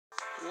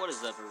What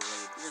is up,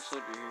 everybody? Beer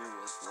Soldier here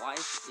with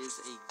Life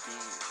is a Game.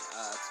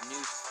 It's a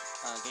new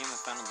game I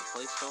found on the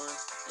Play Store.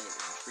 It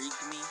intrigued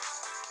me.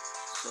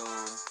 So,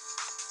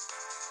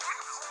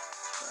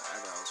 sorry,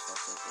 eyebrow was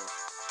fucked up there.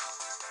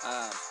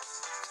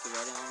 Let's get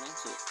right on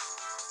into it.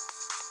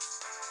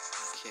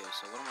 Okay,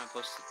 so what am I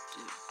supposed to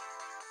do?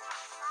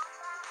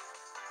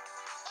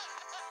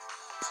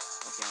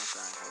 Okay, I'm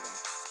trying. Hold on.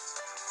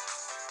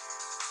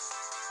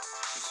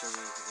 This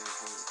survey is the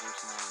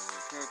personality of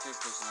your character,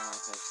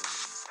 personality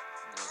tests,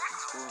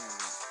 school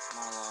and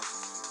monologue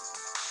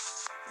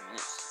in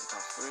minutes. It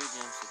costs 3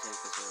 gems to take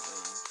the survey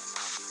and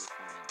cannot be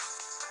refunded.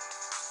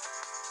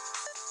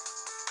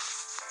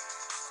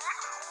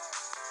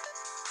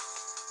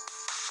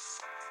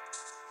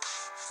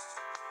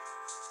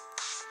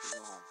 Go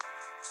home.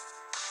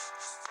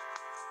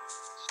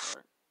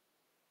 Start.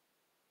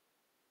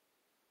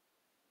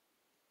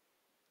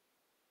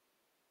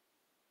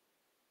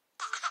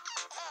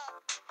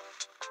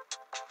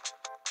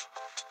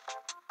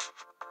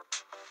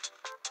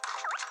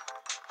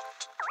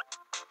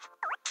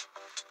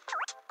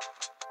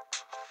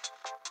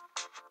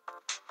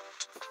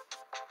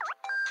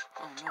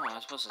 Oh no, I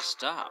was supposed to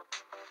stop.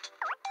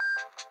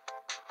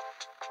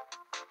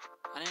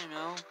 I didn't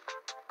know.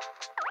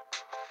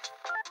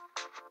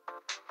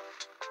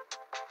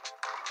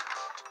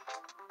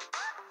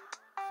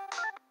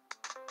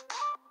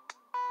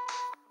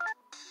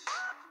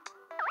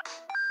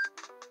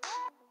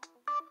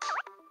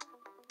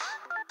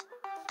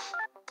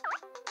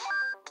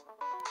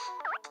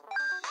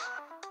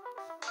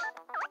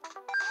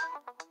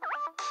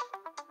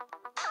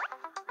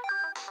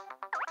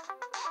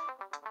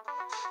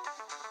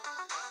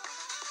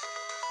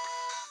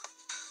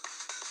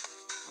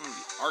 I'm gonna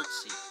be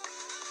artsy.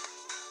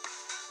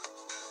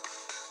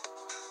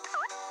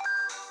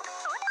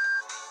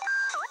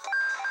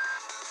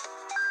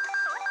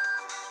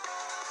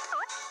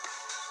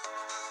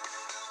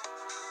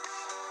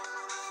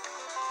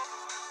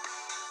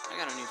 I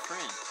got a new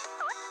friend.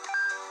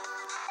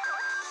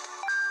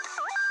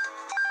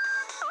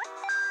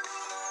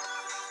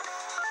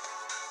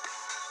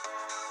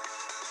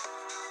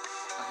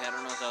 Okay, I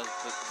don't know if that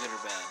was good or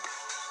bad.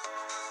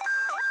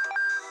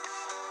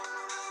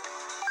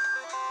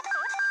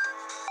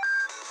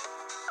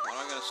 Why do I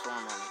got a storm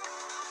on me?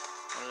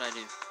 What did I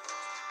do?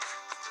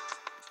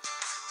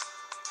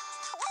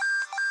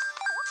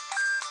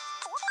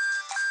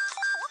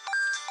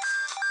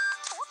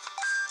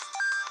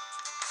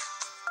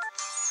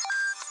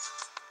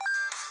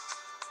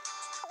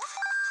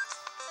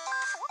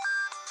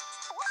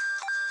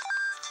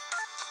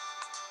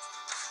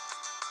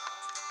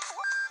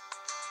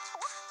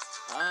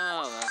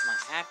 Oh, that's my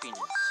happiness.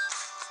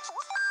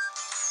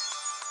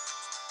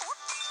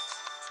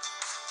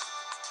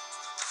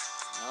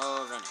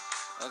 No running.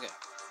 Okay.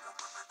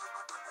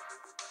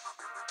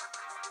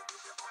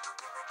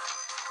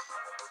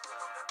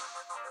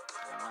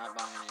 I'm not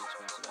buying any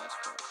expensive ass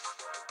car.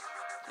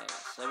 Okay,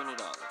 $70.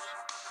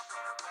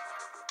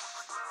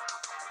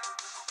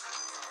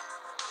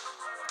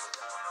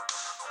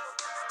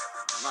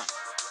 Come on.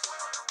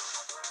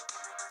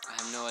 I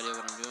have no idea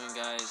what I'm doing,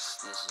 guys.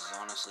 This is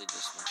honestly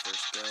just my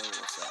first go.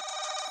 What's that?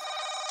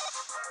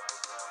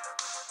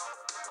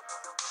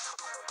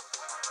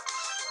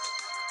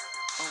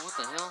 Oh, what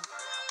the hell?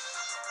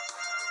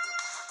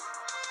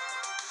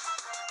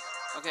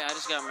 Okay, I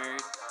just got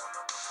married.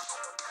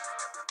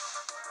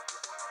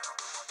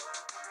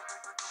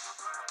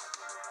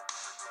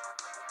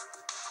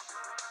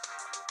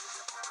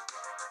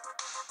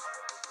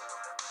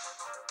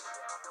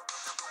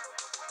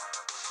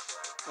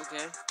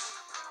 Okay.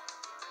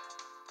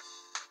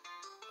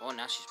 Oh,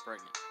 now she's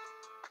pregnant.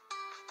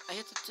 I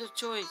hit the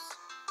choice.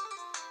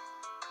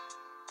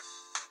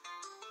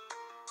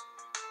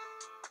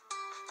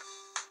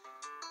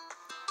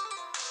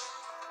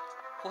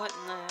 What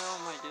in the hell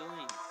am I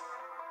doing?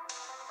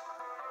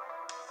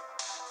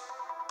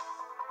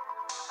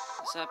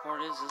 The sad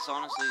part is, this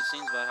honestly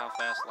seems about how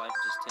fast life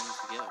just tends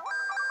to go.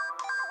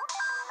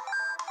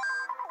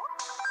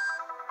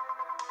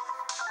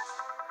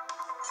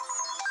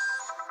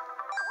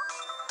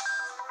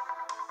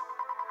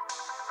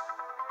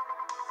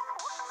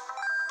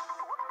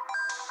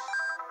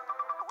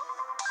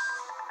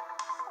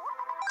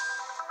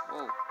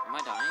 Whoa, am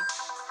I dying?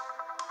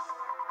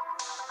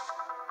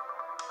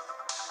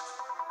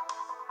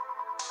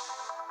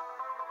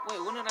 Wait,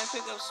 when did I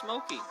pick up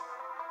smoking?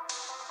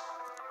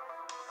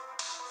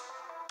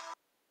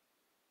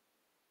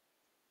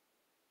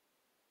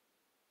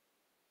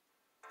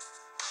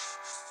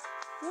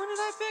 When did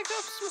I pick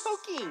up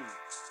smoking?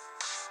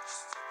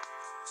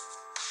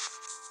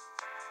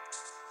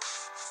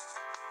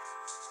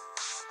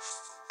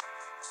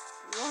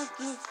 What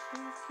the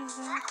fuck is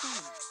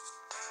happening?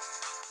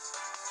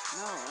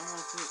 No, I don't want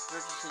to quit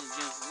purchasing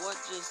gems. What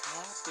just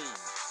happened?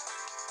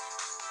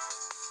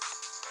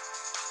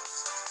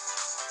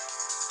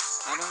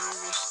 I don't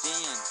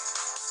understand.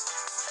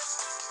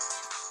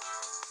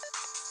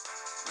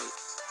 Wait,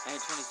 I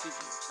had 22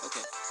 gems.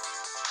 Okay.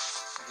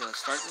 Okay, let's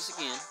start this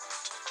again.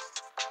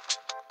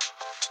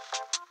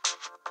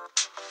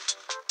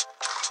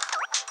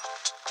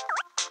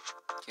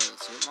 Okay,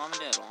 let's see what Mom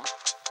and Dad want.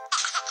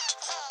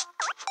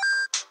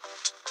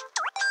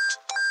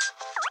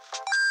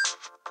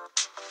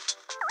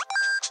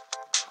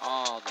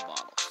 All the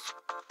bottles.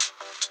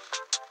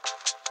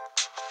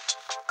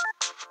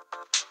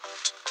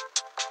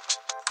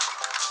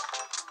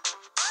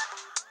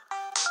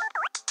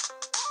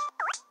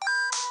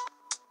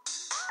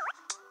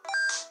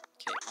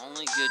 Okay,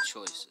 only good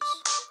choices.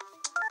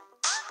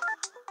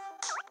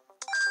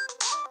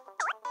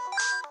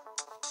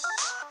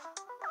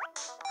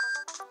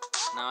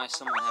 Now I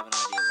somewhat have an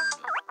idea what I'm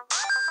doing.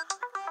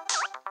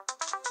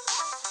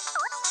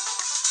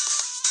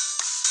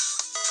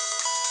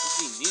 Let's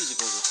be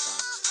musical this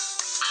time.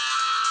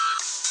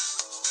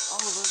 Oh,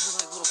 those are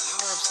like little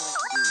power-ups that I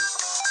can do.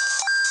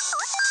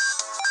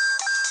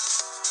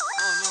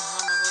 Oh no,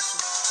 how am I supposed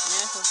to?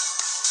 No.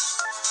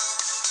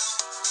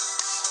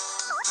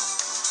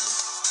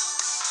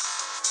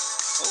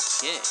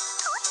 Okay.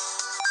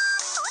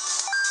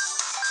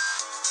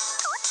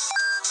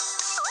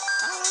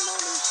 I don't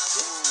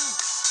understand.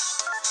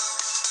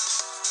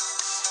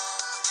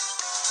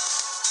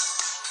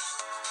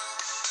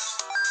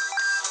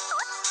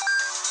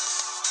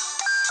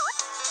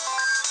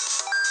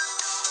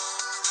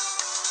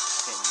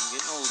 Okay, now I'm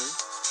getting older.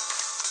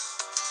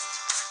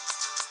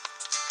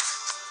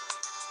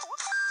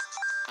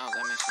 Oh,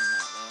 that makes me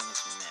mad. That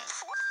makes me mad.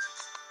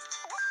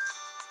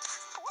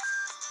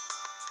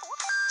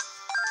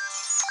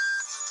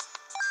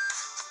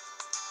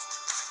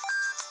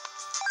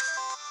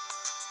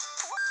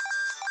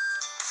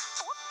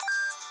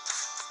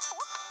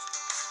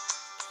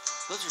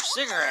 Those are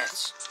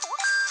cigarettes.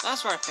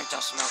 That's where I picked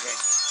up smoking.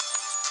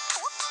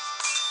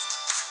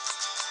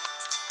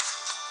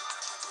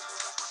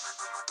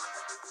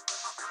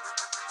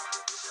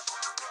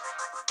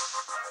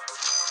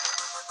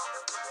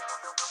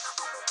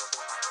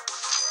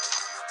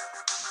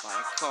 Buy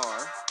a car.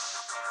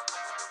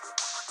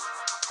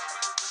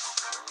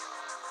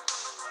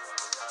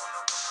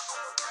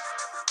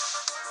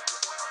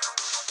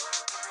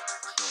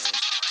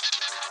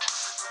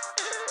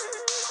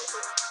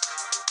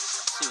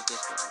 See what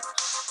this does.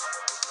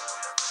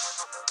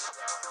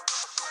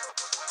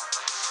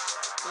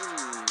 Ooh,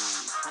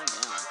 calm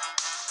down.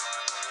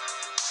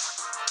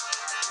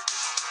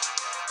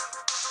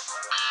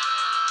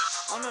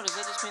 Oh no, does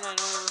that just mean I don't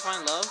ever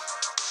find love?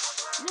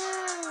 No, I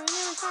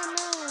never find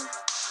love.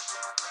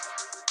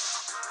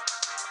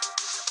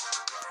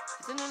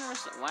 Isn't it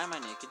interesting? Why am I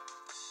naked?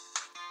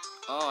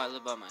 Oh, I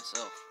live by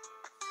myself.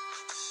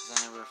 Cause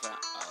I never found.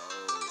 Oh.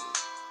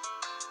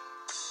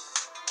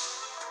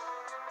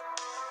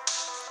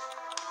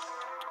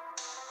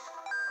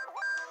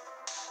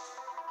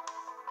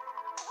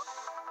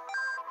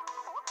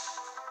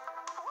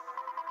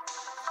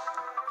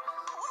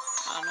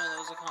 Oh no, that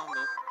was a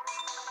combo.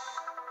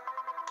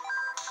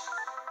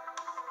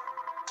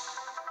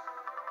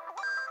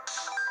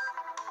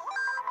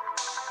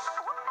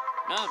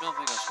 No, don't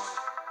pick up smoking.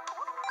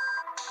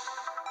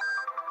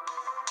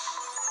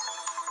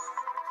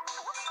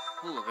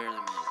 Ooh, I barely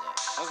made that.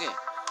 Okay.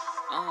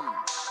 I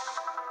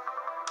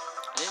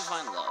didn't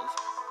find love.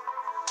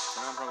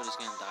 So now I'm probably just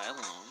gonna die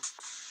alone.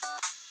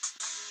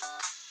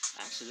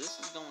 Actually, this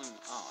is going.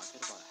 Oh, I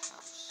could have bought a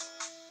house.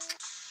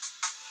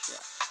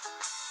 Shit.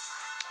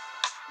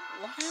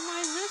 Why am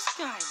I this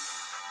guy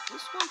now?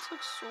 This one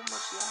took so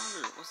much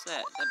longer. What's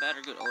that? Is that bad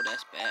or good? Oh,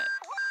 that's bad.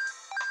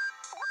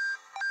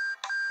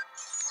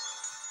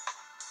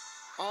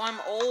 Oh, I'm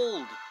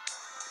old.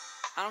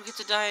 I don't get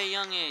to die at a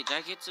young age.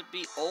 I get to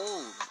be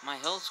old. My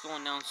health's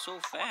going down so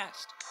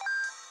fast.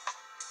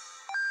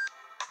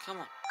 Come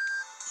on.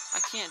 I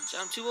can't.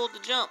 I'm too old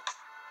to jump.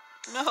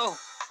 No.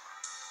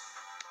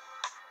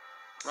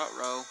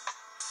 Ruh-roh.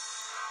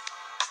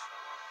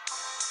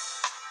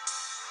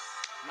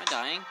 Am I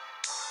dying?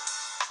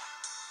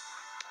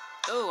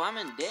 Oh, I'm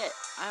in debt.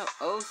 I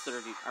owe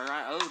 30, or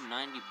I owe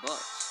 90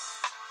 bucks.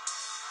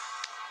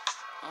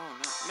 Oh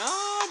no. No,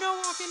 don't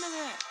walk into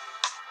that.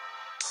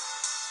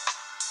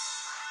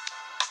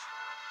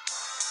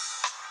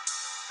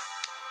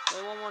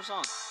 Play one more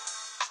song.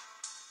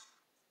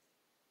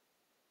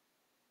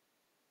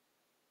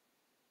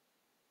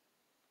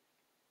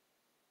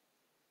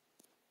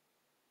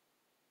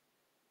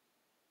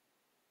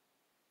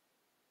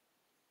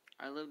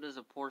 I lived as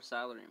a poor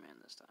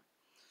salaryman this time.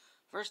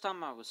 First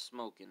time I was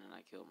smoking and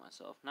I killed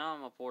myself. Now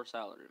I'm a poor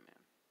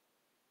salaryman.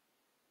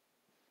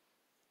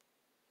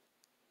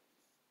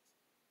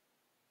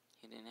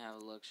 He didn't have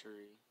a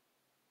luxury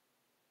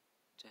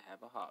to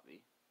have a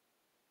hobby.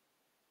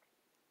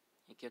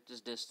 He kept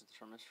his distance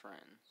from his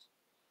friends.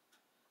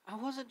 I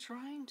wasn't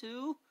trying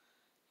to.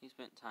 He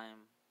spent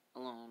time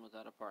alone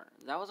without a partner.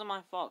 That wasn't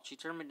my fault. She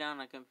turned me down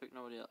and I couldn't pick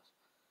nobody else.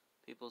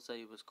 People say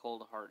he was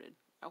cold-hearted.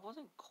 I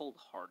wasn't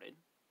cold-hearted.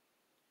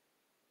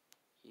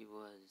 He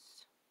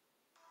was...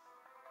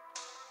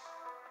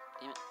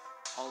 Damn it.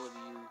 All of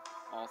you,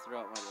 all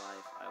throughout my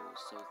life, I was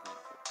so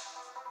thankful.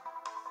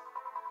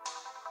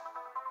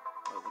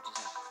 Wait, what just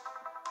happened?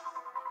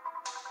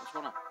 What's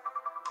going on?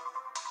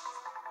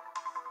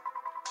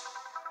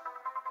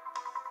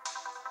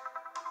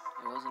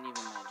 It wasn't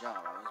even my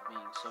job. I was being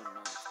so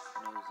nosy.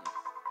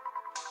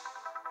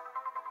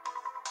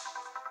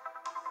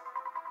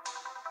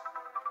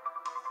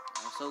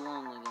 I was so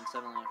lonely, then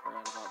suddenly I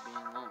forgot about being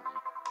lonely.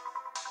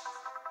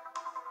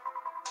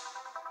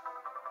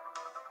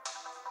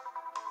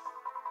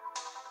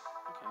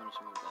 Okay, I'm just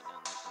move that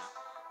down there for now.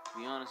 To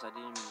be honest, I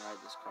didn't even ride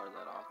this car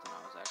that often.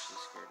 I was actually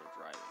scared of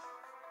driving.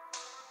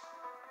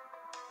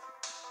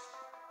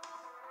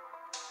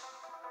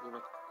 We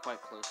were quite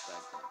close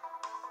back then.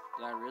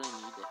 Did I really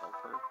need to help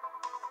her?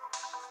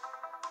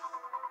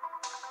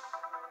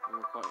 We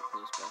were quite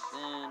close back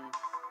then.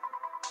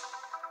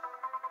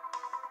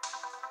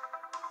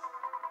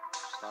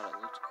 Just thought it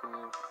looked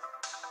cool.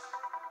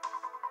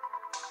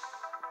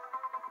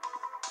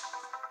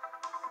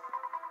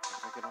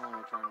 If I could only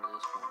return to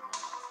this point in my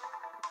life.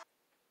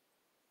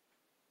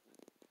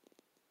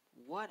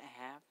 What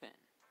happened?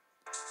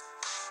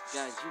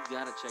 Guys, you've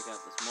got to check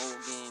out this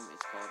mobile game.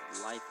 It's called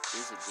Life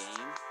is a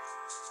Game.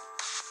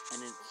 And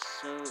it's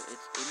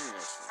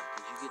interesting,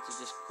 because you get to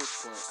just quick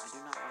play. I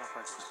do not want to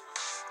purchase.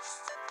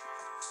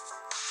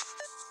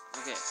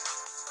 Okay.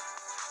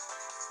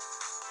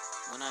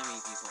 When I meet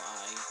people,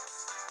 I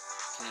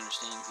can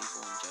understand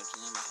people and judge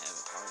them. I have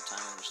a hard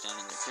time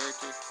understanding their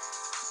character.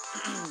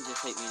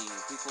 Just hate meeting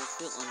new people.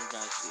 Feel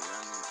energized to be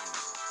around them.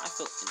 I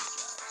feel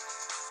energized.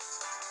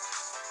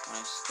 When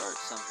I start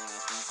something,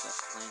 I think that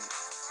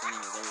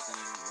planning is everything.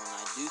 When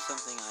I do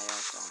something, I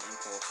act on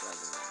impulse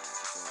rather than act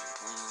according to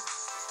plan.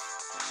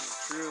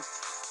 True.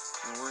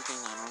 When working,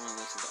 I normally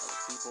listen to other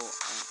people.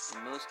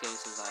 In most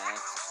cases, I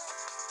act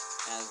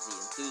as the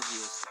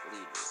enthusiast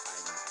leader.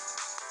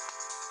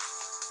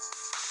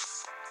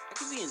 I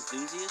can be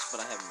enthusiast,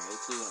 but I have no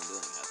clue what I'm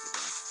doing half the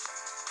time.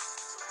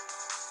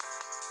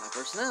 My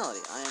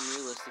personality. I am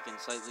realistic and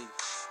slightly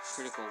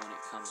critical when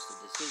it comes to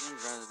decisions.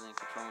 Rather than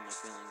controlling my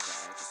feelings,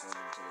 I act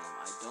according to them.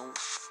 I don't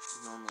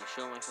normally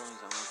show my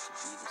feelings. I want to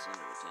be the center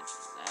of attention.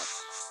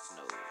 That's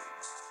no.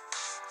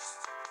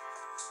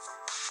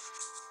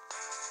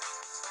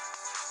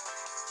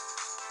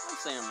 I'd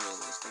say I'm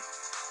realistic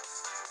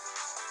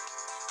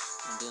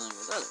when dealing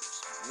with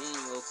others. Being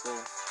local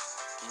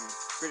and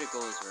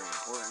critical is very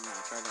important.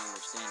 I try to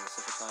understand and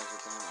sympathize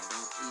with them. I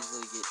don't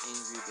easily get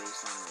angry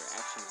based on their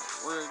actions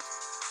or words.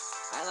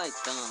 I like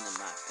telling them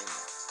my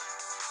opinion.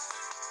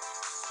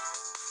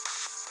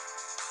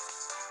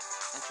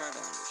 I try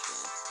to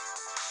understand.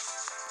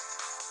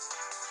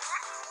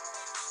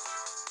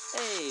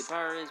 Hey,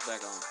 power is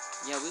back on.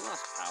 Yeah, we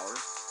lost power.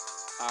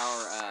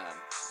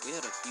 We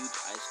had a huge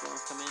ice storm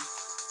come in,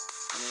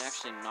 and it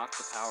actually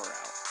knocked the power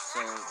out. So,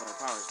 but our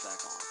power is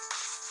back on.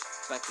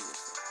 Back to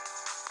this thing.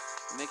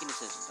 I'm making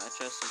decisions. I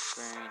trust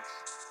experience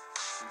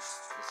and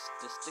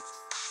statistics.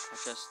 I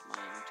trust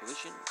my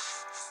intuition.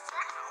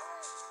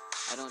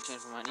 I don't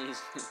change my mind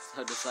easily.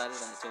 So I decided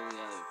I totally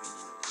have an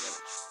opinion of the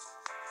others.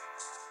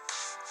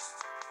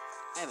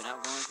 I have an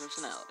outgoing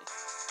personality.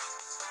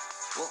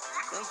 Well,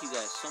 thank you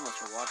guys so much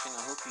for watching.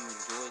 I hope you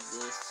enjoyed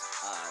this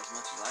as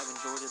much as I've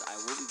enjoyed it. I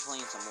will be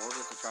playing some more of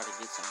it to try to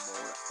get some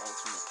more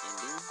alternate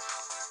endings.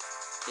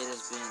 It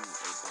has been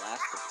a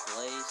blast to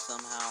play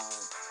somehow.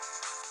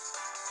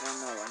 Well,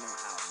 no, I know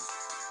how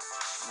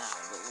now,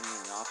 but when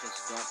you're in the office,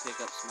 don't pick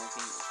up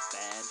smoking. It's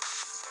bad.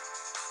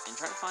 And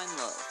try to find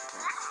love,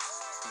 apparently.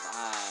 Because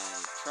I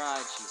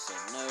tried, she said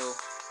no.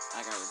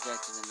 I got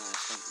rejected, and then I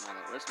spent the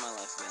rest of my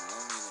life being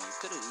lonely when you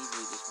could have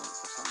easily just went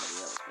for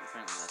somebody else, but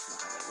apparently that's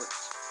not how that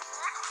works.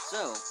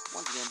 So,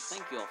 once again,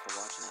 thank you all for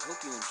watching. I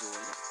hope you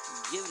enjoyed it.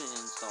 Give it an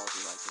install if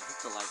you liked it. Hit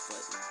the like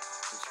button.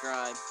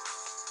 Subscribe.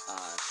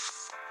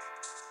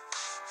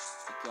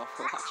 Thank you all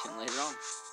for watching. Later on.